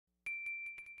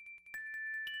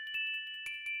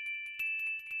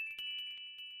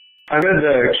I read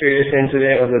The Curious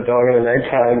Incident of the Dog in the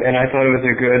Nighttime, and I thought it was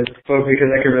a good book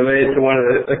because I could relate to one of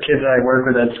the kids that I work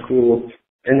with at school.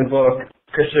 In the book,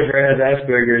 Christopher has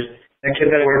Asperger's. The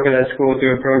kid that I work with at school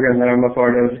through a program that I'm a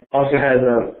part of also has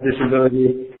a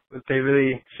disability. But they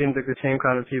really seem like the same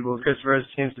kind of people. Christopher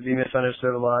seems to be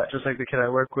misunderstood a lot, just like the kid I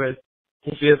work with.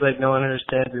 He feels like no one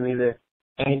understands him either,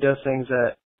 and he does things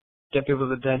that get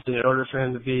people's attention in order for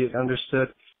him to be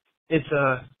understood. It's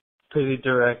a pretty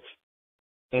direct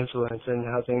influence in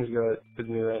how things go with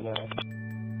me right now.